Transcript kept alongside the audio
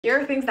Here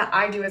are things that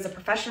I do as a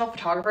professional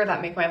photographer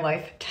that make my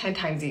life 10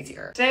 times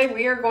easier. Today,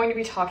 we are going to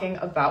be talking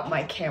about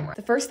my camera.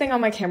 The first thing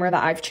on my camera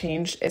that I've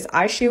changed is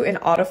I shoot in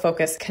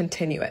autofocus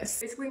continuous.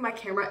 Basically, my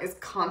camera is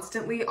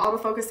constantly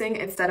autofocusing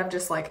instead of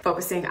just like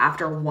focusing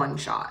after one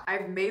shot.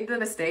 I've made the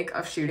mistake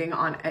of shooting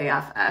on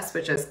AFS,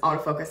 which is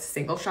autofocus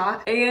single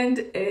shot, and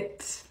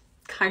it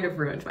kind of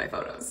ruined my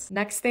photos.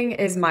 Next thing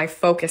is my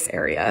focus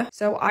area.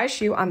 So I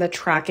shoot on the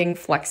tracking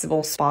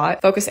flexible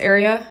spot focus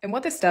area. And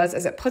what this does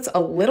is it puts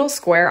a little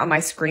square on my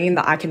screen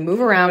that I can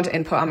move around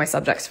and put on my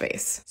subject's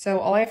face. So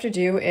all I have to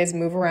do is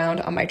move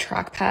around on my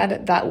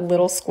trackpad, that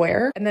little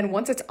square. And then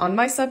once it's on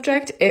my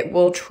subject, it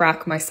will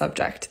track my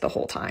subject the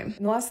whole time.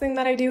 And the last thing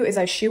that I do is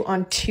I shoot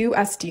on 2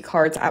 SD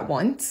cards at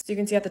once. So you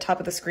can see at the top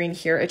of the screen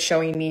here, it's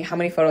showing me how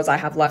many photos I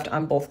have left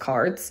on both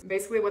cards.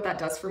 Basically what that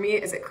does for me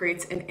is it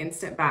creates an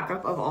instant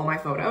backup of all my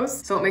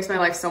photos. So it makes my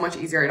life so much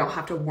easier. I don't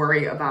have to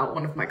worry about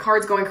one of my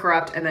cards going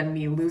corrupt and then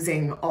me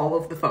losing all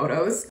of the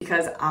photos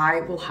because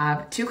I will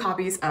have 2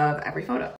 copies of every photo.